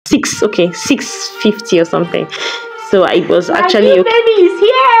6, okay, 6.50 or something. So it was actually okay. Baby is here.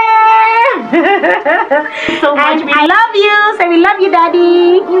 So much. I love you. So we love you,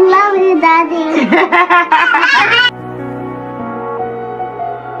 Daddy. We love you, Daddy.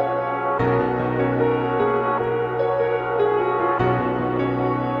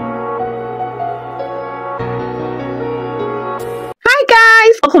 Hi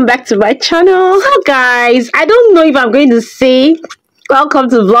guys, welcome back to my channel. So guys, I don't know if I'm going to say welcome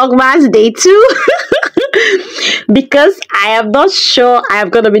to Vlogmas Day 2 because I am not sure I'm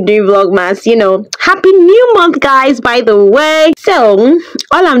gonna be doing Vlogmas. You know, happy new month guys, by the way. So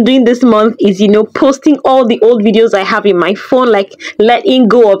all I'm doing this month is, you know, posting all the old videos I have in my phone, like letting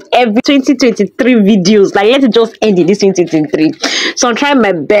go of every 2023 videos, like let it just end in this 2023. So I'm trying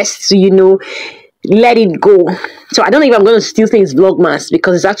my best to, you know, let it go. So I don't know if I'm going to still say it's Vlogmas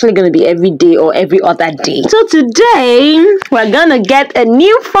because it's actually going to be every day or every other day. So today we're gonna get a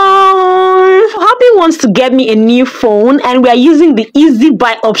new phone. Hubby wants to get me a new phone and we are using the easy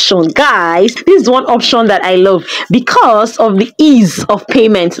buy option. Guys, this is one option that I love because of the ease of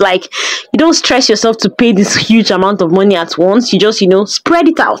payment. Like, you don't stress yourself to pay this huge amount of money at once. You just, you know, spread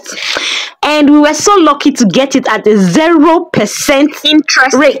it out. And we were so lucky to get it at a 0%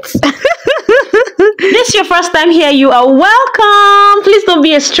 interest rate. This is your first time here, you are welcome. Please don't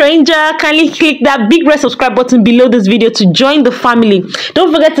be a stranger. Kindly click that big red subscribe button below this video to join the family.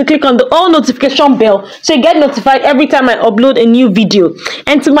 Don't forget to click on the all notification bell so you get notified every time I upload a new video.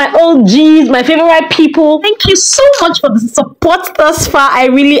 And to my OGs, my favorite people, thank you so much for the support thus far. I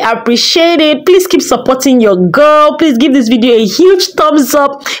really appreciate it. Please keep supporting your girl. Please give this video a huge thumbs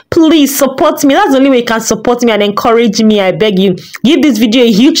up. Please support me. That's the only way you can support me and encourage me. I beg you, give this video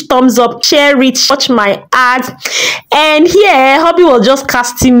a huge thumbs up, share it, watch my ads. And here Hubby was just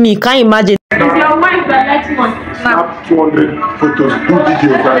casting me. Can you imagine? Is your wife the next one? Snap 200 photos, 2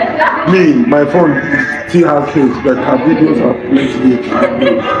 videos. Like me, my phone still has space, but her videos are plenty.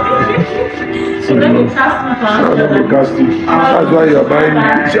 So let me cast you. That's why you're buying.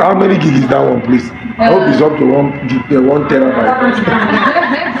 How many gig is that one, please? I hope it's up to 1 gig, 1 terabyte.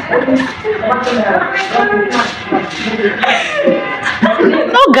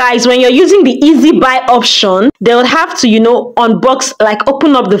 So guys, when you're using the easy buy option, they'll have to, you know, unbox, like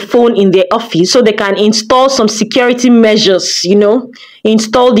open up the phone in their office so they can install some security measures, you know,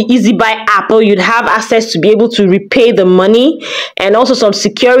 install the easy buy app so you'd have access to be able to repay the money, and also some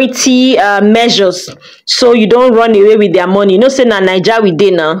security measures so you don't run away with their money. You know, say na Naija we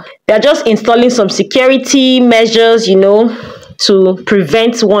dey now. They're just installing some security measures, you know, to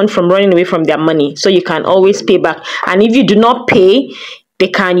prevent one from running away from their money, so you can always pay back. And if you do not pay, they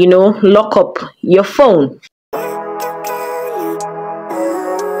can, you know, lock up your phone.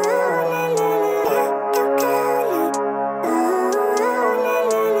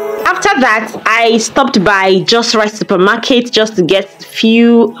 After that, I stopped by Just Right Supermarket just to get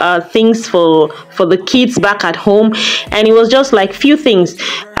few things for the kids back at home, and it was just like few things.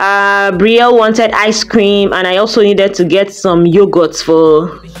 Brielle wanted ice cream, and I also needed to get some yogurts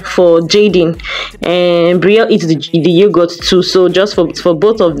for Jaden, and Brielle eats the yogurt too, so just for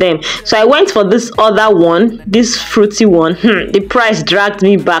both of them. So I went for this other one, this fruity one. The price dragged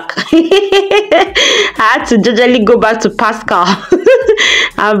me back. I had to jejely go back to Pascal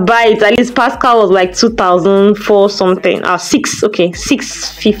and buy it. At least Pascal was like 2,004 something,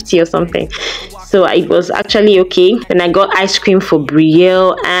 650 or something. So it was actually okay. Then I got ice cream for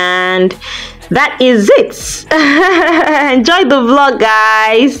Brielle, and that is it. Enjoy the vlog,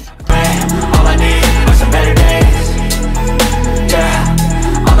 guys. All I need are some better days.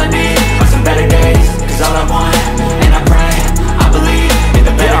 Yeah, all I need are some better days. 'Cause all I want, and I pray, I believe in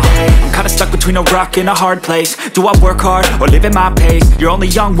the better days. I'm kinda stuck between a rock and a hard place. Do I work hard or live at my pace? You're only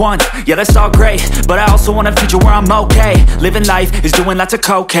young once, yeah, that's all great, but I also want a future where I'm okay. Living life is doing lots of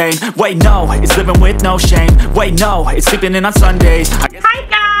cocaine. Wait, no, it's living with no shame. Wait, no, it's sleeping in on Sundays. Hi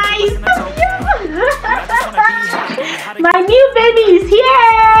guys! My new baby is here!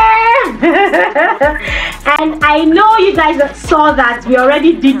 And I know you guys saw that we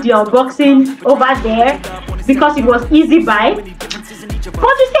already did the unboxing over there because it was easy buy.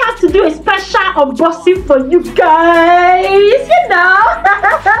 But we still have to do a special unboxing for you guys, you know.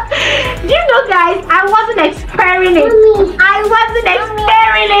 You know guys, I wasn't experimenting. I wasn't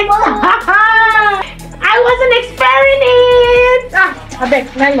experimenting. I wasn't experimenting. I beg,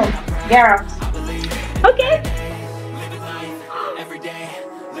 nylon, get out. Okay.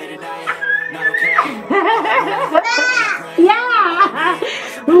 Yeah,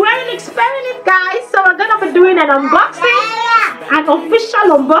 we were an experiment guys, so we're gonna be doing an unboxing an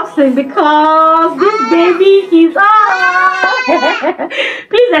official unboxing because this baby is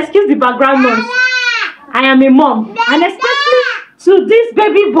please excuse the background noise. I am a mom, and especially to this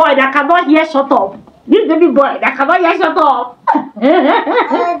baby boy that cannot hear shut up. This baby boy that cannot hear shut up.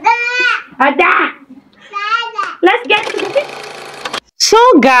 Let's get to it. So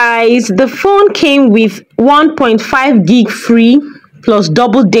guys, the phone came with 1.5 gig free plus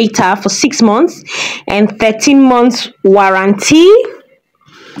double data for 6 months and 13 months warranty.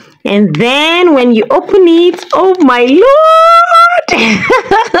 And then when you open it, oh my lord,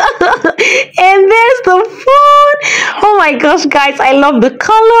 and there's the phone. Oh my gosh guys, I love the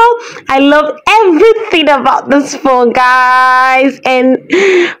color, I love everything about this phone guys. And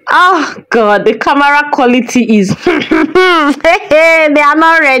oh god, the camera quality is they are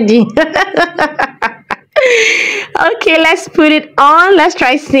not ready. Okay, let's put it on. Let's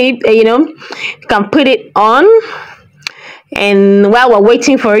try see, you can put it on. And while we're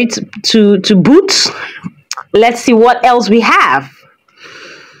waiting for it to boot, let's see what else we have.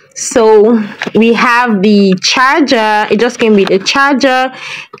 So we have the charger. It just came with a charger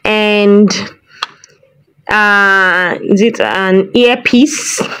and is it an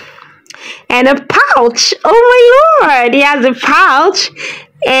earpiece and a pouch? Oh my lord, it has a pouch.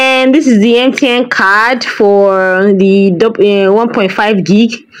 And this is the MTN card for the 1.5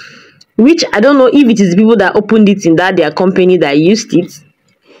 gig, which I don't know if it is people that opened it in their company that used it,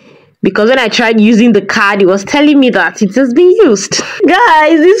 because when I tried using the card, it was telling me that it has been used.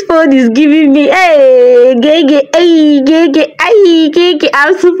 Guys, this phone is giving me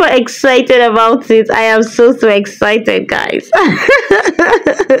I'm super excited about it. I am so excited, guys.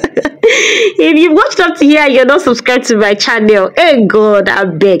 If you've watched up to here and you're not subscribed to my channel, hey god, I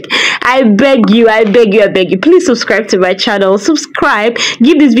beg you, please subscribe to my channel. Subscribe,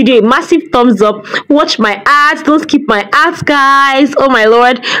 give this video a massive thumbs up, watch my ads, don't skip my ads guys. Oh my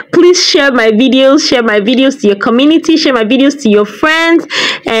lord, please share my videos to your community, share my videos to your friends,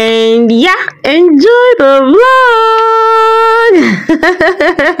 and yeah, enjoy the vlog.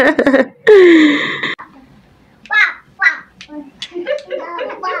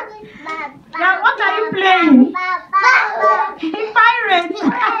 Now, what are you playing? Pirates.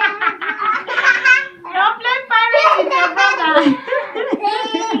 You're playing pirates with your brother.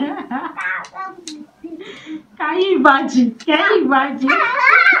 Can you imagine?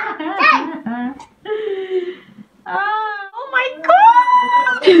 Oh my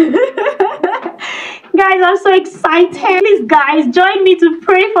god! Guys, I'm so excited. Please guys, join me to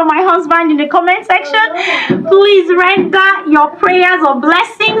pray for my husband in the comment section. Please render your prayers or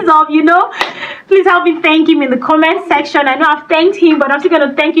blessings of, please help me thank him in the comment section. I know I've thanked him, but I'm still going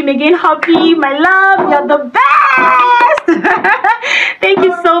to thank him again. Hubby, my love, you're the best. Thank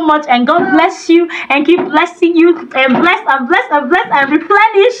you so much, and God bless you and keep blessing you, and bless and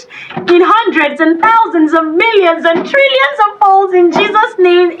replenish in hundreds and thousands of millions and trillions of folds in Jesus'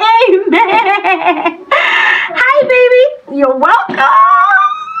 name. Amen. Hi baby, you're welcome.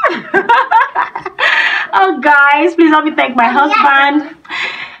 Oh guys, please help me thank my husband.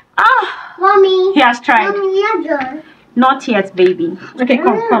 Mommy, he has tried. Mommy, not yet baby. Okay,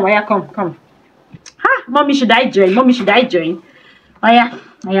 come, come. Mommy, should I join? Oh yeah,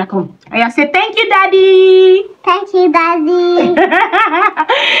 come. Oh yeah, say thank you, daddy. Thank you, daddy.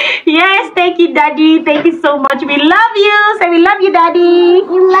 Yes, thank you, daddy. Thank you so much. We love you. Say we love you, daddy.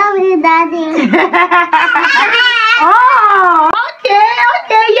 We love you, daddy. Oh,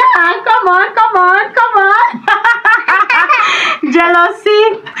 okay, yeah. Come on.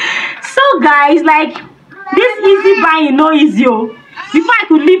 Jealousy. So guys, like this easy buying, no easy. Before I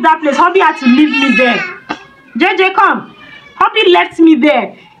could leave that place, Hubby had to leave me there. JJ, come. Hubby left me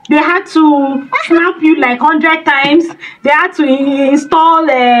there. They had to snap you like 100 times. They had to install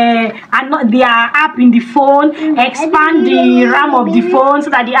their app in the phone, expand the RAM of the phone so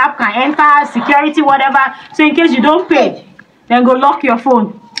that the app can enter, security, whatever. So in case you don't pay, then go lock your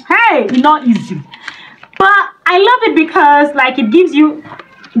phone. Hey, it's not easy. But I love it because like it gives you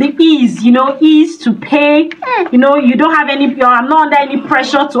the ease, ease to pay. You don't have I'm not under any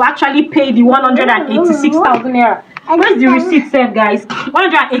pressure to actually pay the 186,000 naira. Where's the receipt said, guys?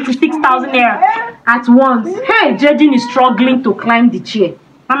 186,000 naira at once. Hey, Jejin is struggling to climb the chair.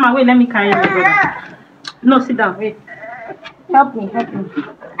 Mama, wait, let me carry my brother. No, sit down, wait. Help me.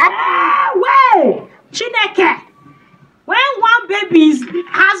 Wait! Chineke! When one baby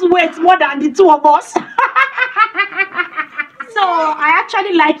has weight more than the two of us. So I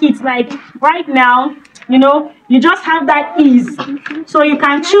actually like it. Like right now, you just have that ease. So you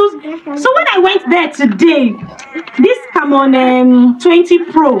can choose. So when I went there today, this come on 20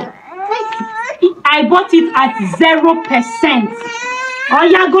 Pro. I bought it at 0%. Oh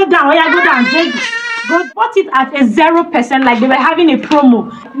yeah, go down. Oh yeah, go down. Go bought it at a 0%. Like they were having a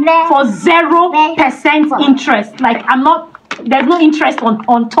promo for 0% interest. Like there's no interest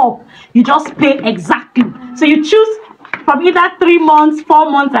on top. You just pay exactly. So you choose from either 3 months, 4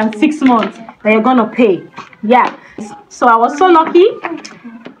 months, and 6 months that you're gonna pay. Yeah. So I was so lucky.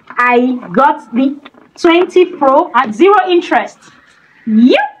 I got the 20 Pro at 0 interest.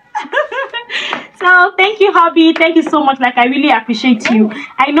 Yep. So thank you, Hubby. Thank you so much. Like, I really appreciate you.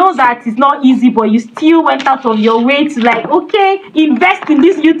 I know that it's not easy, but you still went out of your way to, like, okay, invest in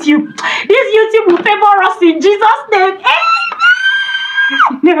this YouTube. This YouTube will favor us in Jesus' name.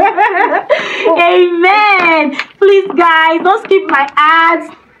 Amen. Amen. Please, guys, don't skip my ads.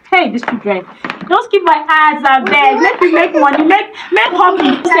 Hey, this children, don't skip my ads. I beg. Let me make money. Make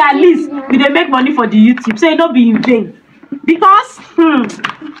Hubby say at least we dey make money for the YouTube, so it don't be in vain. Because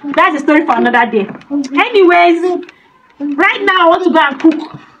that's a story for another day. Anyways, right now I want to go and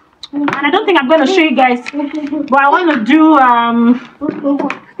cook, and I don't think I'm going to show you guys, but I want to do I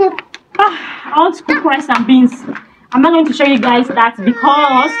want to cook rice and beans. I'm not going to show you guys that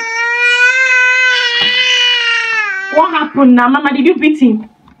because what happened now? Mama, did you beat him?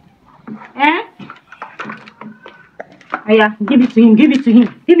 Eh? Oh yeah, give it to him. Give it to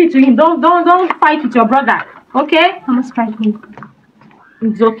him. Give it to him. Don't fight with your brother. Okay? I'm gonna try him.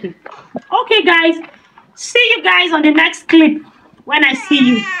 It's okay. Okay, guys. See you guys on the next clip when I see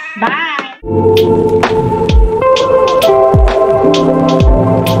you. Bye.